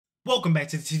Welcome back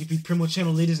to the TDP Primo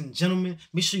channel, ladies and gentlemen.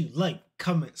 Make sure you like,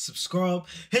 comment, subscribe,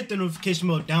 hit the notification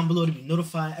bell down below to be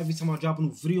notified every time I drop a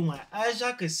new video. And as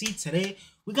y'all can see today,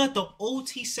 we got the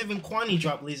Ot7QUANNY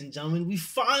drop, ladies and gentlemen. We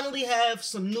finally have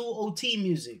some new OT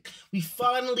music. This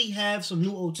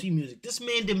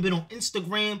man done been on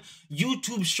Instagram,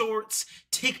 YouTube Shorts,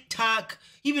 TikTok,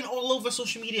 even all over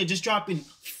social media, just dropping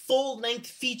full-length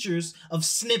features of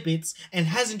snippets and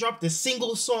hasn't dropped a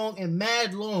single song in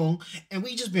mad long, and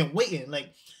we just been waiting.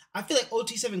 Like, I feel like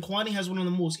Ot7QUANNY has one of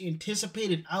the most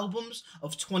anticipated albums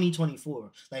of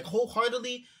 2024. Like,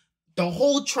 wholeheartedly, the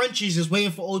whole trenches is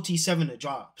waiting for Ot7 to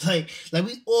drop. Like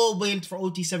we all waiting for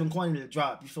Ot7QUANNY to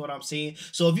drop. You feel what I'm saying?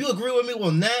 So if you agree with me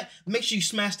on that, make sure you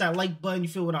smash that like button. You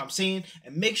feel what I'm saying?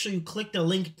 And make sure you click the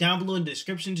link down below in the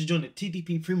description to join the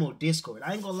TDP Primo Discord.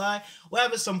 I ain't gonna lie, we're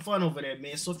having some fun over there,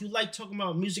 man. So if you like talking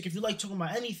about music, if you like talking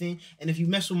about anything, and if you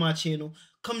mess with my channel,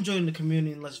 come join the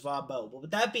community and let's vibe out. But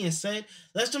with that being said,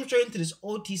 let's jump straight into this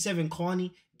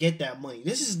Ot7QUANNY Get That Money.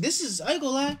 This is I ain't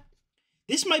gonna lie,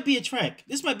 this might be a track.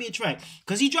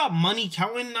 Because he dropped Money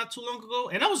Counting not too long ago,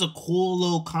 and that was a cool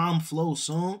little calm flow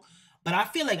song. But I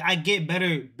feel like I get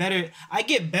better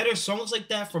songs like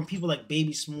that from people like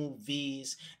Baby Smooth,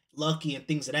 V's, Lucky, and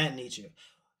things of that nature.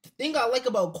 The thing I like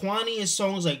about Quanny is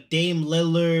songs like Dame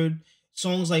Lillard,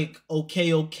 songs like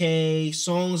OK,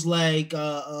 songs like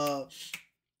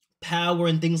Power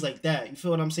and things like that. You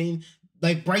feel what I'm saying?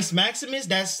 Like Bryce Maximus,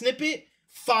 that snippet,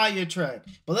 fire track.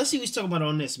 But let's see what he's talking about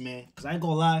on this, man. Because I ain't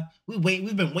gonna lie, we've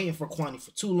been waiting for Quanny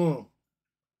for too long.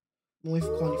 You will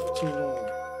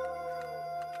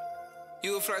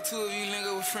fly two of you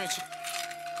nigga with French.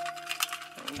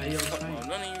 Hey, yo,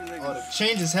 oh, the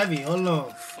change is heavy. Hold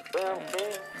on.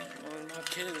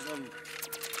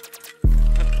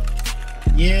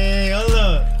 Yeah, hold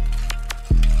up.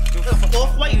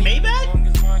 Off-white Maybach?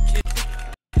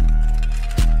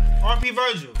 RP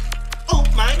Virgil. Oh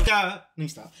my God. Let me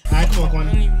stop. Alright, come on,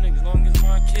 Quanny. Niggas, long as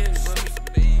my kids love me,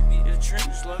 baby. The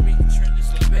trenches love me.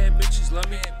 Bad bitches love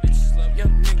me.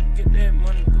 Young nigga, get that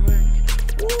money, quick.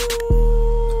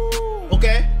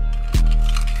 Okay.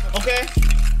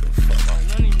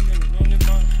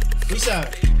 Reset.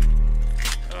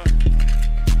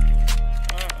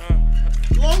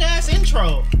 Long ass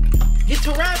intro. Get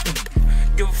to rapping.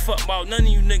 Give a fuck about none of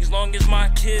you niggas, long as my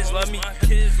kids love me.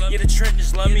 Yeah, the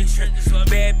trenches love me.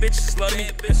 Bad bitches love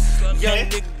me. Young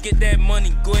nigga, get that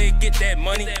money. Go ahead, get that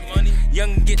money.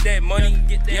 Young, get that money.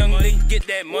 Young nigga, get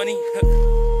that money.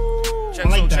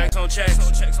 Checks on checks.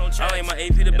 I like my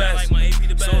AP the best. So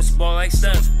it's ball like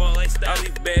Steph. I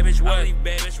leave bad bitch wet.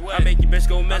 I make your bitch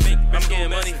go messy. I'm getting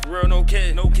money for real, no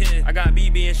kid. I got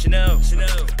BB and Chanel.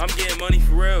 I'm getting money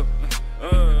for real.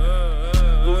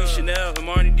 Louis Chanel and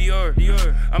Marnie Dior.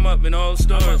 I'm up in all the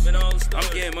stores.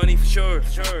 I'm getting money for sure.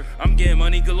 I'm getting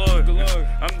money galore.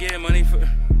 I'm getting money,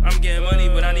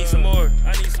 but I need some more.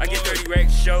 I get 30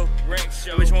 racks to show. A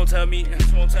bitch won't tell me.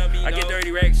 I get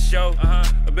 30 racks to show.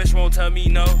 A bitch won't tell me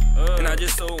no. And I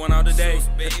just sold one out today.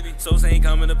 Souls ain't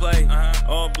coming to play.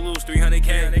 All blues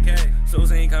 300K.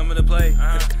 Souls ain't coming to play.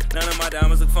 None of my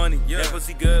diamonds look funny. That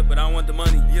pussy good, but I want the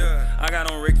money. I got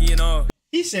on Ricky and all.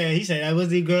 He said that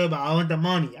wasn't good, but I want the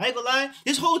money. I ain't gonna lie,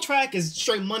 this whole track is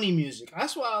straight money music.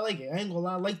 That's why I like it. I ain't gonna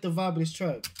lie, I like the vibe of this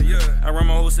track. I run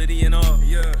my whole city and all.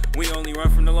 We only run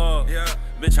from the law.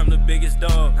 Bitch, I'm the biggest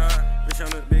dog. Bitch, I'm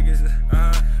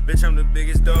the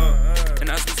biggest dog. And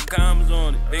I spent some commas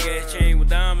on it. Big ass chain with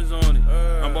diamonds on it.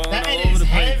 I'm balling all over the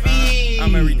place. Heavy.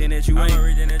 I'm everything that you ain't.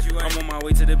 I'm on my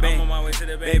way to the bank.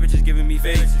 Baby, just giving me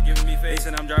face. They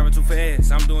said I'm driving too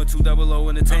fast. I'm doing 200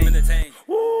 in the tank.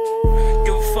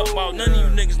 Give a fuck about none of you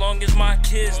niggas, long as my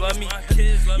kids love me.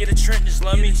 Yeah, the trenches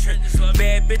love me.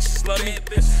 Bad bitches love me.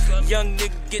 Young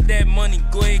nigga, get that money.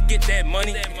 Go ahead, get that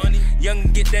money. Young,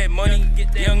 get that money.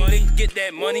 Young nigga, get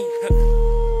that money.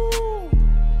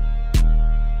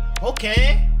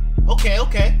 Okay.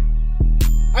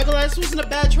 I go, this wasn't a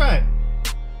bad track.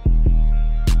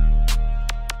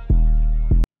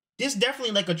 This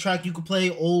definitely like a track you could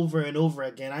play over and over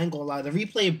again. I ain't gonna lie. The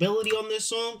replayability on this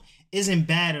song isn't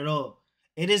bad at all.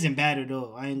 It isn't bad at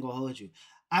all. I ain't gonna hold you.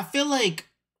 I feel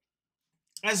like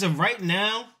as of right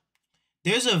now,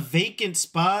 there's a vacant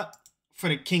spot for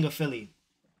the King of Philly.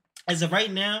 As of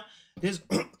right now, there's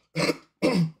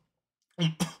oh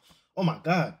my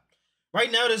God.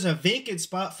 Right now, there's a vacant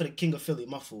spot for the King of Philly.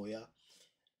 My fault, y'all.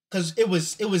 Cause it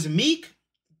was Meek,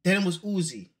 then it was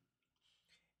Uzi.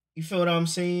 You feel what I'm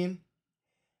saying?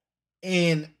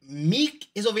 And Meek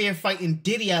is over here fighting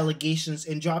Diddy allegations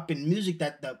and dropping music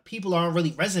that the people aren't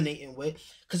really resonating with.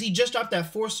 Because he just dropped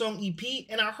that 4-song EP.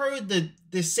 And I heard the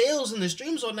sales and the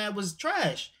streams on that was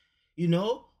trash. You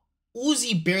know?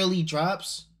 Uzi barely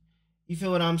drops. You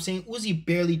feel what I'm saying? Uzi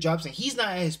barely drops, and he's not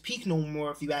at his peak no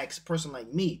more if you ask a person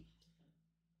like me.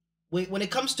 When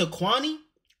it comes to Quanny,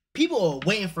 people are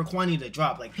waiting for Quanny to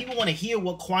drop. Like, people want to hear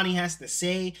what Quanny has to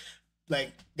say.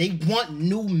 Like, they want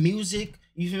new music.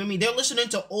 You feel me? They're listening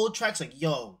to old tracks like,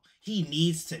 yo, he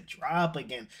needs to drop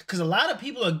again. Because a lot of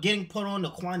people are getting put on to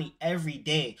Quanny every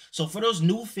day. So for those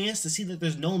new fans to see that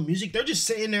there's no music, they're just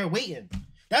sitting there waiting.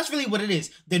 That's really what it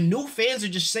is. The new fans are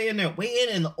just sitting there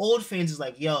waiting, and the old fans is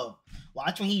like, yo,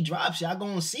 watch when he drops. Y'all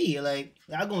gonna see. Like,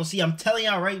 y'all gonna see. I'm telling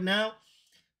y'all right now,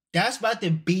 that's about to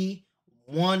be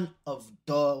one of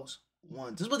those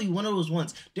ones. This is about to be one of those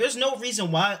ones. There's no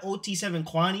reason why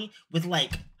Ot7QUANNY, with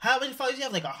like, how many followers you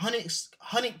have? Like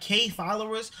 100K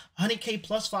followers, 100K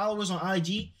plus followers on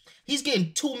IG. He's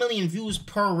getting 2 million views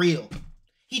per reel.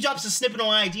 He drops a snippet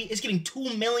on IG, it's getting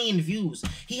 2 million views.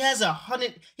 He has like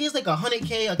a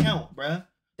 100K account, bruh.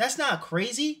 That's not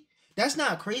crazy. That's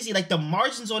not crazy. Like, the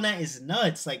margins on that is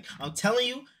nuts. Like, I'm telling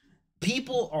you,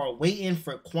 people are waiting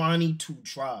for Quanny to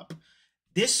drop.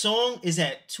 This song is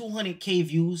at 200K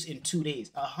views in 2 days.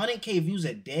 100K views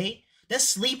a day? That's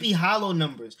Sleepy Hollow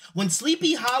numbers. When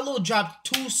Sleepy Hollow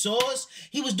dropped 2 songs,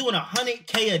 he was doing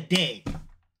 100K a day.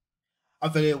 I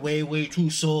feel it way too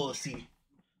saucy.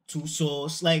 2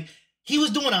 songs. Like, he was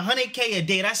doing 100K a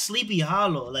day. That's Sleepy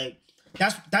Hollow. Like,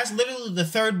 that's literally the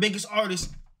 3rd biggest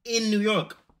artist in New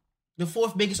York. The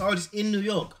 4th biggest artist in New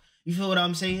York. You feel what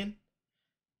I'm saying?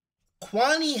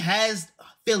 Quanny has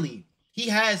Philly. He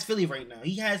has Philly right now.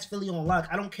 He has Philly on lock.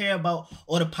 I don't care about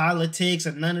all the politics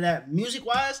and none of that.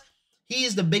 Music-wise, he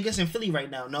is the biggest in Philly right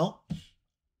now. No?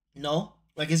 No?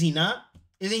 Like, is he not?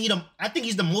 Isn't he I think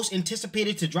he's the most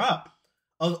anticipated to drop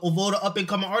of all the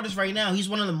up-and-coming artists right now. He's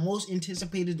one of the most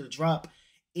anticipated to drop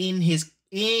in his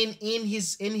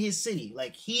city.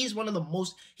 Like, he is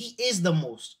the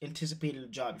most anticipated to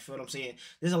drop. You feel what I'm saying?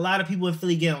 There's a lot of people in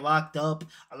Philly getting locked up,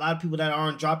 a lot of people that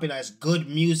aren't dropping as good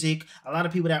music, a lot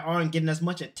of people that aren't getting as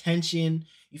much attention.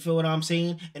 You feel what I'm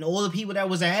saying? And all the people that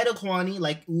was ahead of Quanny,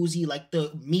 like Uzi, like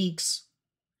the Meeks,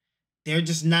 they're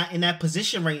just not in that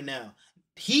position right now.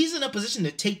 He's in a position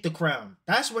to take the crown.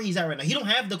 That's where he's at right now. He don't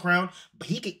have the crown, but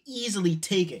he could easily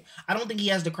take it. I don't think he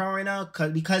has the crown right now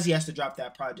because he has to drop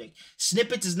that project.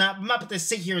 Snippets is not... I'm not about to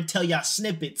sit here and tell y'all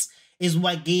Snippets is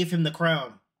what gave him the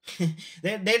crown.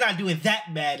 They're not doing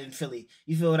that bad in Philly.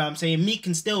 You feel what I'm saying? Meek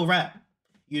can still rap,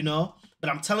 you know? But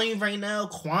I'm telling you right now,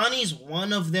 Quanny's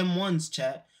one of them ones,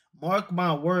 chat. Mark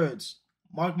my words.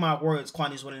 Mark my words,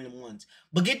 Quanny's one of them ones.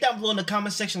 But get down below in the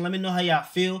comment section. Let me know how y'all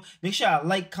feel. Make sure y'all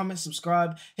like, comment,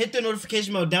 subscribe. Hit the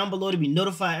notification bell down below to be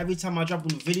notified every time I drop a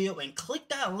new video. And click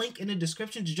that link in the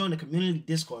description to join the community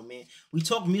Discord, man. We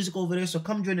talk music over there, so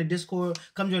come join the Discord.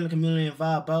 Come join the community and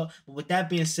vibe out. But with that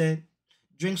being said,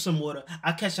 drink some water.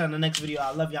 I'll catch y'all in the next video.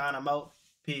 I love y'all and I'm out.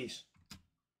 Peace.